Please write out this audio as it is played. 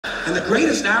And the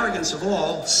greatest arrogance of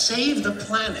all, save the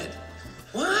planet.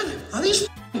 What? Are these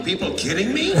people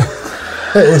kidding me?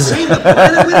 Save the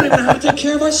planet? We don't even know how to take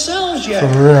care of ourselves yet.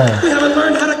 We haven't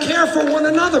learned how to care for one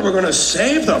another. We're going to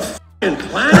save the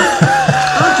planet?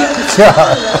 I'll get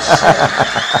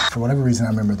it. For whatever reason, I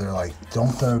remember they're like,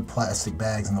 don't throw plastic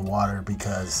bags in the water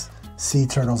because sea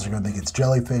turtles are going to think it's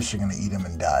jellyfish. You're going to eat them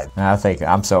and die. And I think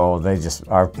I'm so old. They just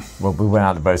are. Well, we went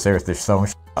out to boats. There's so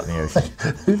much out in the ocean.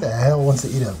 Who the hell wants to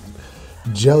eat a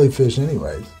jellyfish,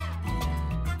 anyways?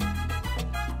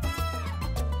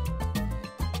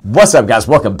 What's up, guys?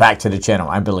 Welcome back to the channel.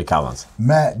 I'm Billy Collins.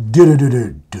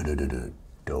 mattdojay.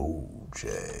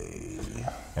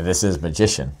 And this is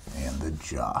Magician. And the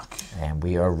Jock. And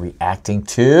we are reacting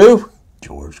to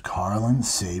George Carlin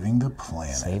saving the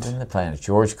planet. Saving the Planet.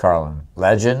 George Carlin.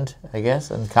 Legend, I guess,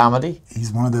 in comedy.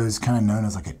 He's one of those kind of known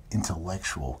as like an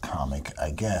intellectual comic, I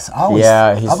guess. I've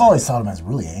always thought of him as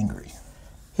really angry.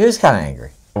 He was kind of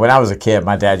angry. When I was a kid,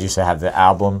 my dad used to have the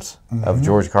albums of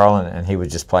George Carlin, and he would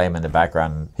just play them in the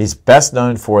background. He's best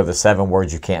known for the 7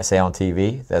 words you can't say on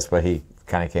TV. That's what he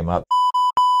kind of came up.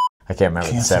 I can't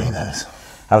remember the 7.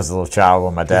 I was a little child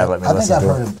when my dad let me listen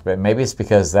to it. But maybe it's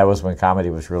because that was when comedy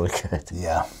was really good.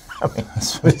 Yeah. I mean,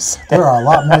 there are a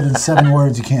lot more than 7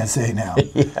 words you can't say now.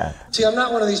 Yeah. See, I'm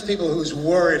not one of these people who's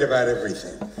worried about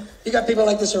everything. You got people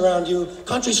like this around you.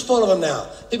 Country's full of them now.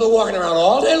 People walking around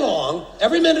all day long,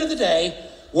 every minute of the day,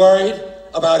 worried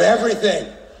about everything.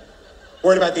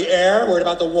 Worried about the air, worried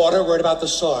about the water, worried about the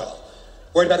soil.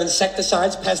 Worried about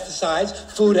insecticides, pesticides,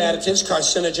 food additives,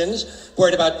 carcinogens.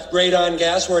 Worried about radon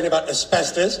gas, worried about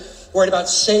asbestos. Worried about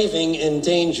saving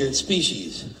endangered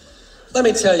species. Let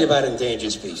me tell you about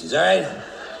endangered species, all right?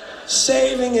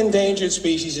 Saving endangered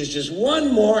species is just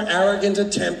one more arrogant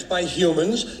attempt by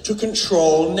humans to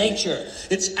control nature.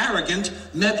 It's arrogant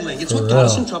meddling. It's what got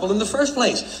us in trouble in the first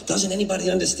place. Doesn't anybody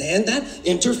understand that?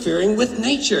 Interfering with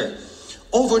nature.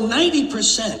 Over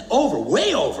 90%,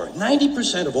 way over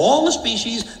 90% of all the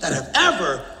species that have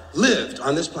ever lived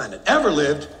on this planet,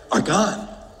 are gone.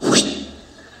 Whoosh.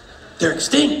 They're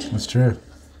extinct. That's true.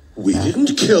 We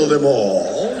didn't kill them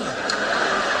all.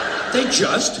 They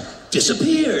just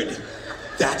disappeared.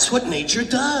 That's what nature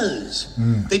does.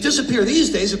 They disappear these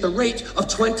days at the rate of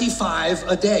 25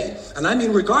 a day. And I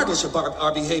mean regardless of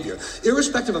our behavior.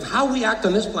 Irrespective of how we act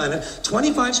on this planet,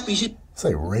 25 species... It's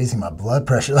like raising my blood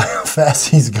pressure, like how fast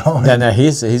he's going. No,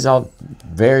 he's all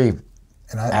very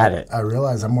at it. I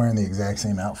realize I'm wearing the exact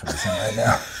same outfit as him right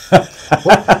now.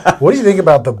 What do you think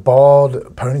about the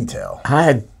bald ponytail?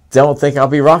 I don't think I'll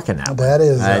be rocking that. That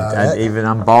is... even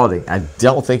I'm balding. I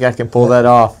don't think I can pull that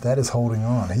off. That is holding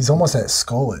on. He's almost at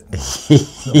skullet.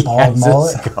 The bald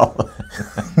mullet.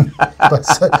 But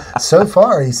so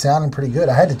far, he's sounding pretty good.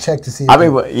 I had to check to see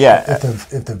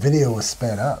if the video was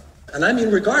sped up. And I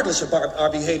mean regardless of our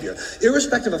behavior,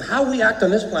 irrespective of how we act on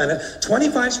this planet,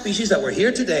 25 species that were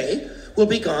here today will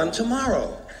be gone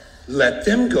tomorrow. Let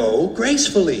them go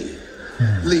gracefully.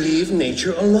 Leave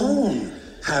nature alone.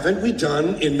 Haven't we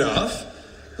done enough?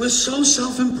 We're so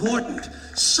self-important.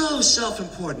 So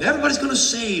self-important. Everybody's going to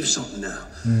save something now.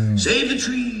 Save the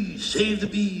trees, save the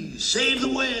bees, save the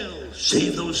whales,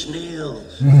 save those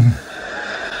snails.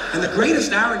 And the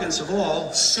greatest arrogance of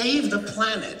all, save the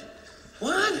planet.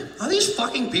 What? Are these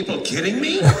fucking people kidding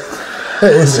me?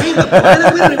 Save the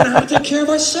planet? We don't even know how to take care of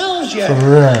ourselves yet.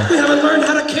 We haven't learned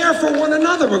how to care for one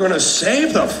another. We're going to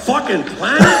save the fucking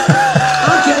planet?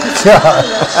 I'm getting tired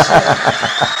of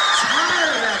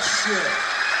that shit.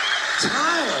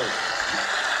 Tired.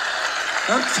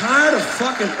 I'm tired of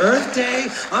fucking Earth Day.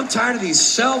 I'm tired of these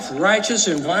self-righteous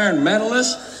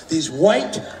environmentalists, these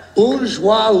white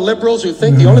bourgeois liberals who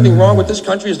think the only thing wrong with this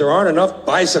country is there aren't enough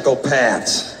bicycle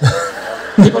paths.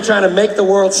 People trying to make the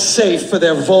world safe for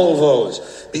their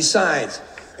Volvos. Besides,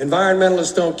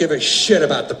 environmentalists don't give a shit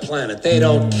about the planet. They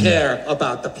don't care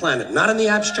about the planet. Not in the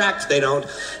abstract, they don't.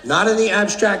 Not in the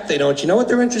abstract, they don't. You know what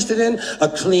they're interested in? A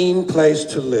clean place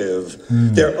to live.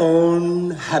 Their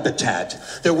own habitat.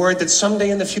 They're worried that someday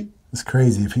in the future... It's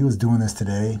crazy. If he was doing this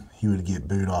today, he would get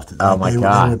booed off the... Oh, my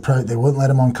God. They wouldn't let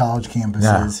him on college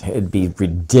campuses. No, it'd be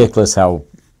ridiculous how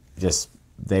just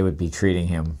they would be treating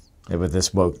him with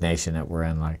this woke nation that we're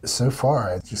in. Like, so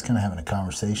far, it's just kind of having a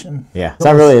conversation. Yeah. It's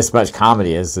not really as much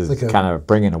comedy as like kind of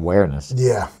bringing awareness.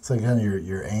 Yeah. It's like kind of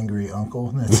your angry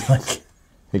uncle. It's like...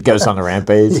 It goes on the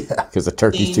rampage because the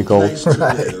turkey's too cold.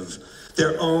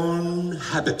 Their own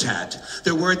habitat.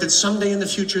 They're worried that someday in the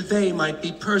future they might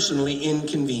be personally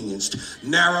inconvenienced.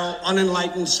 Narrow,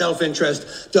 unenlightened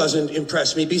self-interest doesn't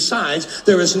impress me. Besides,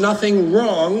 there is nothing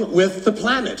wrong with the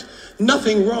planet.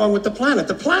 Nothing wrong with the planet.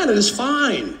 The planet is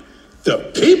fine.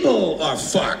 The people are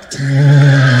fucked.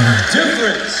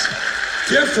 Difference.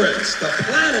 The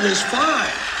planet is fine.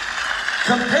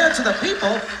 Compared to the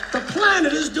people, the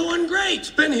planet is doing great.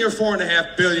 It's been here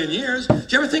 4.5 billion years.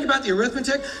 Did you ever think about the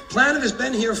arithmetic? Planet has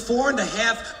been here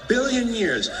 4.5 billion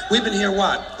years. We've been here,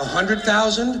 what,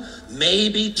 100,000?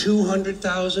 Maybe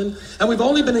 200,000? And we've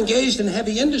only been engaged in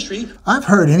heavy industry. I've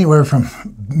heard anywhere from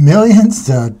millions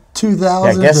to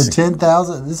 2,000 to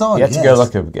 10,000. It's all you have to go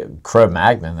look at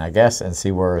Cro-Magnon, I guess, and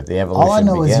see where the evolution begins.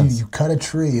 All I know is you cut a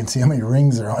tree and see how many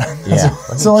rings are on it. Yeah.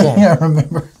 That's the only thing I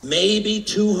remember. Maybe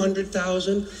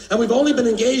 200,000. And we've only been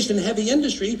engaged in heavy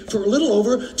industry for a little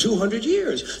over 200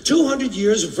 years. 200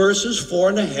 years versus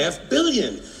 4.5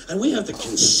 billion. And we have the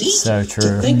conceit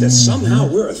to think that somehow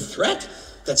we're a threat.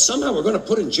 That somehow we're going to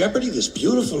put in jeopardy this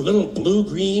beautiful little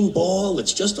blue-green ball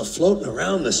that's just floating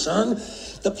around the sun.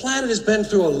 The planet has been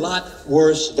through a lot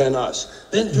worse than us.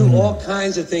 Been through all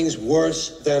kinds of things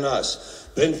worse than us.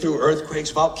 Been through earthquakes,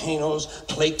 volcanoes,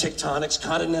 plate tectonics,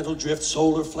 continental drift,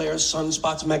 solar flares,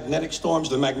 sunspots, magnetic storms,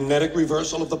 the magnetic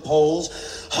reversal of the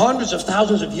poles, hundreds of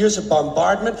thousands of years of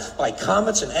bombardment by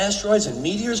comets and asteroids and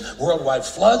meteors, worldwide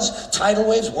floods, tidal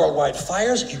waves, worldwide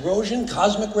fires, erosion,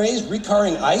 cosmic rays,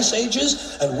 recurring ice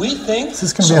ages, and we think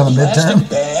some plastic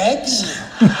bags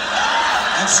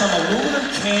and some aluminum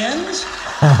cans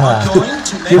are going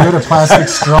to make get rid of plastic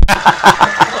straw.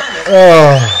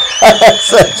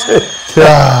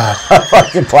 God, a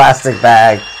fucking plastic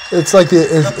bag. It's like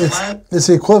it's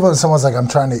the equivalent of someone's like, I'm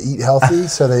trying to eat healthy,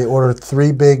 so they order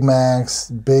 3 Big Macs,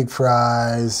 big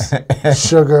fries,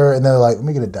 sugar, and they're like, let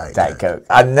me get a Diet Coke.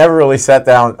 I never really sat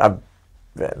down. I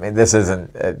mean, this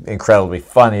isn't incredibly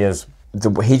funny.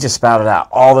 He just spouted out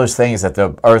all those things that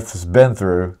the Earth has been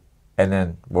through, and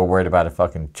then we're worried about a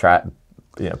fucking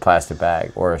plastic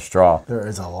bag or a straw. There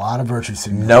is a lot of virtue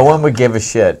signaling. No one would give a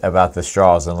shit about the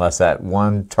straws unless that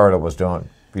one turtle was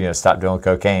stopped doing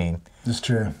cocaine. It's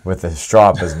true. With the straw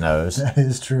up his nose. That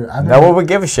is true. No one would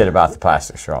give a shit about the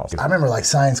plastic straws. I remember like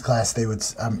science class, they would,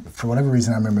 for whatever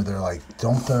reason, I remember they're like,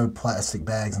 don't throw plastic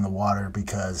bags in the water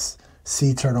because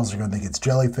sea turtles are going to think it's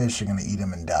jellyfish, they're going to eat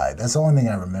them and die. That's the only thing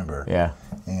I remember. Yeah.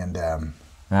 And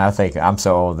I think I'm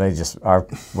so old. They just are.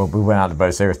 Well, we went out to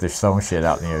boats. They're throwing shit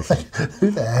out in the ocean.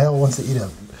 Who the hell wants to eat a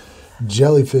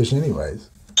jellyfish, anyways?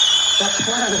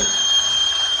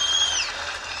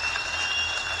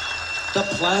 The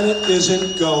planet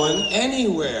isn't going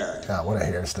anywhere. God, what a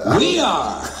hairstyle. We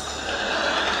are.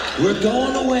 We're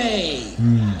going away.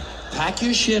 Pack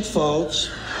your shit, folks.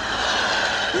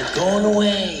 We're going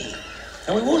away.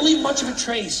 And we won't leave much of a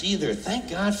trace either. Thank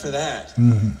God for that.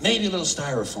 Maybe a little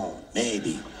styrofoam.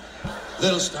 Maybe.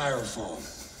 Little styrofoam.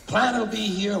 Planet will be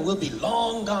here and we'll be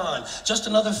long gone. Just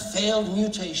another failed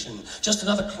mutation. Just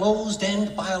another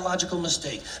closed-end biological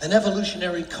mistake. An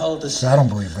evolutionary cul-de-sac. I don't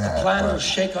believe that. The planet will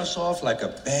shake us off like a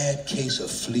bad case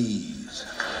of fleas.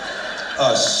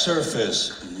 A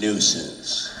surface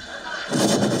nuisance. You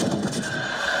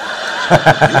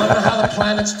want to know how the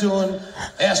planet's doing?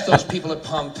 Ask those people at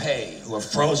Pompeii who are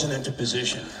frozen into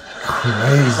position.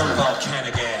 Crazy. From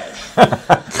volcanic ash.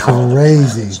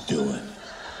 Crazy. It's doing.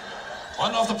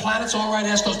 Want to know if the planet's all right?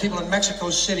 Ask those people in Mexico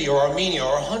City or Armenia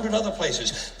or 100 other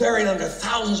places buried under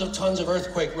thousands of tons of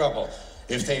earthquake rubble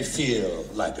if they feel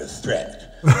like a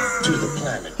threat to the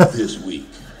planet this week.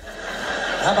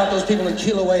 How about those people in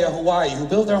Kilauea, Hawaii, who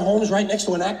build their homes right next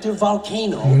to an active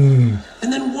volcano and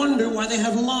then wonder why they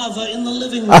have lava in the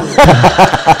living room?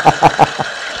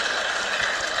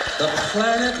 The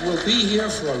planet will be here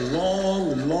for a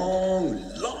long, long,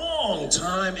 long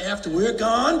time after we're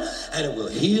gone, and it will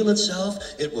heal itself,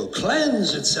 it will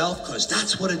cleanse itself, because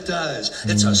that's what it does.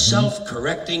 It's a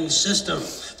self-correcting system.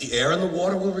 The air and the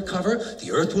water will recover,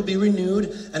 the earth will be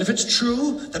renewed, and if it's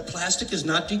true that plastic is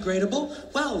not degradable,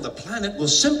 well, the planet will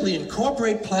simply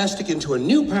incorporate plastic into a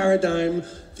new paradigm,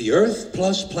 the earth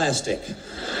plus plastic.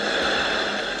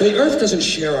 The earth doesn't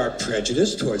share our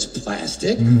prejudice towards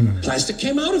plastic. Plastic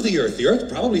came out of the earth. The earth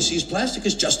probably sees plastic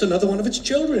as just another one of its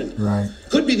children. Right.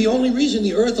 Could be the only reason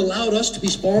the earth allowed us to be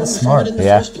spawned from it in the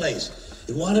first place.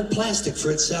 It wanted plastic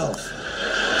for itself.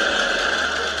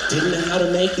 Didn't know how to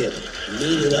make it.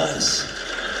 Needed us.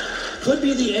 Could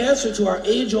be the answer to our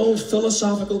age-old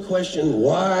philosophical question,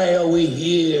 why are we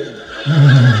here?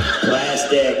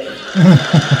 Plastic.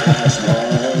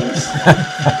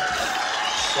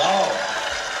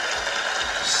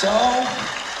 So,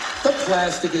 the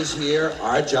plastic is here,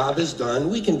 our job is done,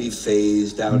 we can be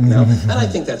phased out now, and I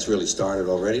think that's really started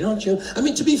already, don't you? I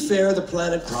mean, to be fair, the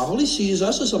planet probably sees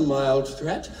us as a mild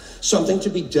threat, something to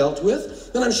be dealt with,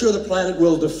 then I'm sure the planet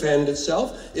will defend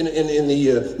itself in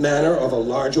the manner of a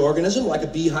large organism, like a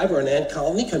beehive or an ant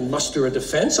colony can muster a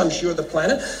defense. I'm sure the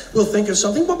planet will think of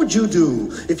something. What would you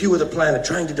do if you were the planet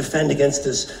trying to defend against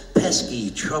this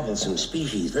pesky, troublesome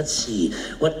species? Let's see,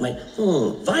 what might...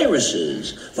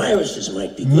 viruses. Viruses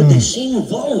might be good. They seem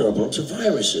vulnerable to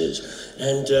viruses.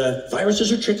 And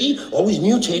viruses are tricky, always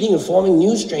mutating and forming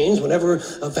new strains whenever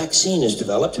a vaccine is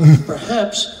developed.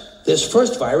 Perhaps this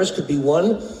first virus could be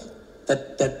one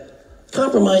that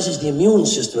compromises the immune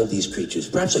system of these creatures.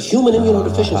 Perhaps a human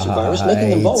immunodeficiency virus, making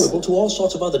them vulnerable to all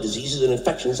sorts of other diseases and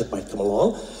infections that might come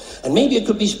along. And maybe it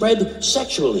could be spread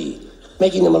sexually,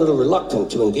 making them a little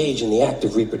reluctant to engage in the act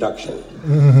of reproduction.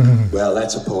 Well,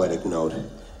 that's a poetic note.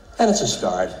 And it's a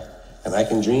start. And I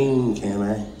can dream, can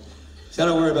I? So I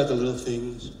don't worry about the little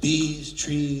things. Bees,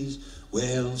 trees,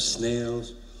 whales,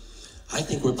 snails. I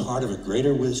think we're part of a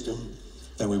greater wisdom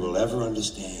than we will ever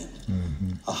understand.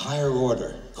 A higher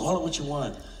order. Call it what you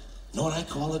want. You know what I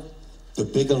call it? The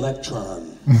big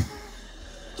electron.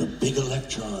 The big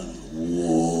electron.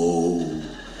 Whoa.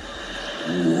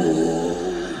 Whoa.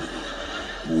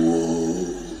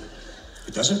 Whoa.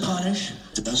 It doesn't punish.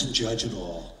 It doesn't judge at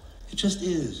all. It just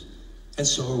is. And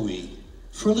so are we.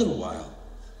 For a little while.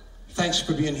 Thanks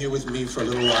for being here with me for a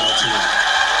little while, too.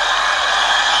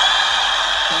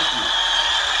 Thank you.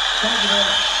 Thank you very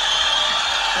much.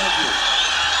 Thank you.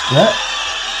 Yeah.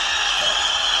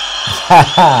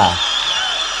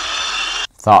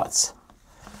 Thoughts?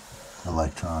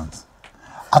 Electrons.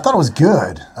 I thought it was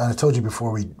good. I told you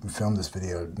before we filmed this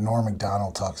video, Norm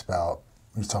Macdonald talks about,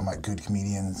 he was talking about good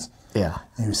comedians. Yeah.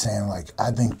 And he was saying, like,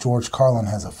 I think George Carlin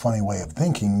has a funny way of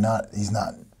thinking. He's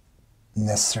not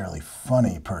necessarily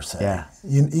funny per se. Yeah.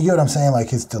 You get what I'm saying? Like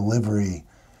his delivery.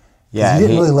 Yeah. He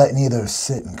didn't really let any of those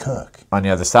sit and cook. On the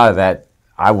other side of that,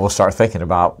 I will start thinking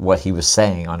about what he was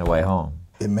saying on the way home.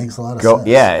 It makes a lot of sense.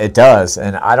 Yeah, it does.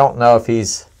 And I don't know if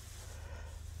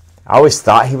I always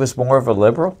thought he was more of a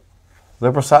liberal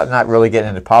side, not really getting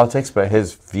into politics, but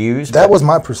his views. That was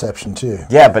my perception too.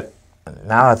 Yeah, but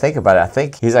now I think about it, I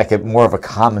think he's like more of a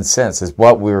common sense is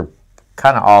what we're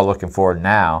kind of all looking for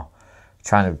now,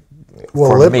 trying to,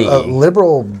 for me.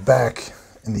 Liberal back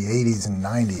in the 80s and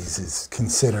 90s is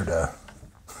considered a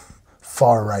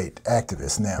far-right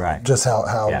activist now. Right. Just how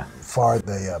far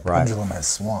the pendulum has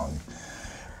swung.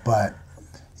 But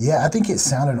yeah, I think it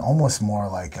sounded almost more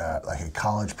like a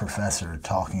college professor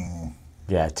talking.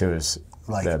 Yeah, to his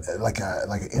like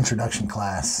an introduction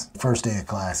class, first day of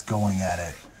class, going at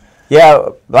it. Yeah,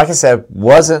 like I said,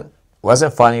 wasn't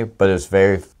funny, but it was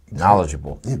very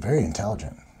knowledgeable. Yeah, very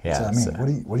intelligent. Yeah. So, I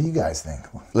mean, what do you guys think?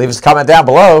 Leave us a comment down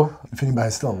below. If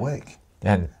anybody's still awake.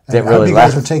 And I hope you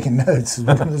guys are taking notes.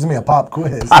 There's going to be a pop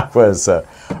quiz.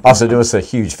 Also, do us a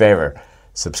huge favor.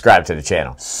 Subscribe to the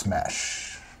channel.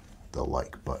 Smash the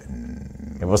like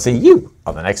button. And we'll see you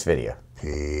on the next video.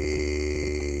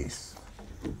 Peace.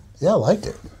 Yeah, I liked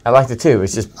it. I liked it too.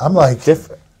 It's just I'm like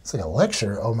different. It's like a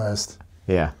lecture almost.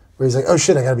 Yeah. Where he's like, oh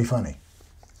shit, I got to be funny.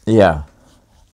 Yeah.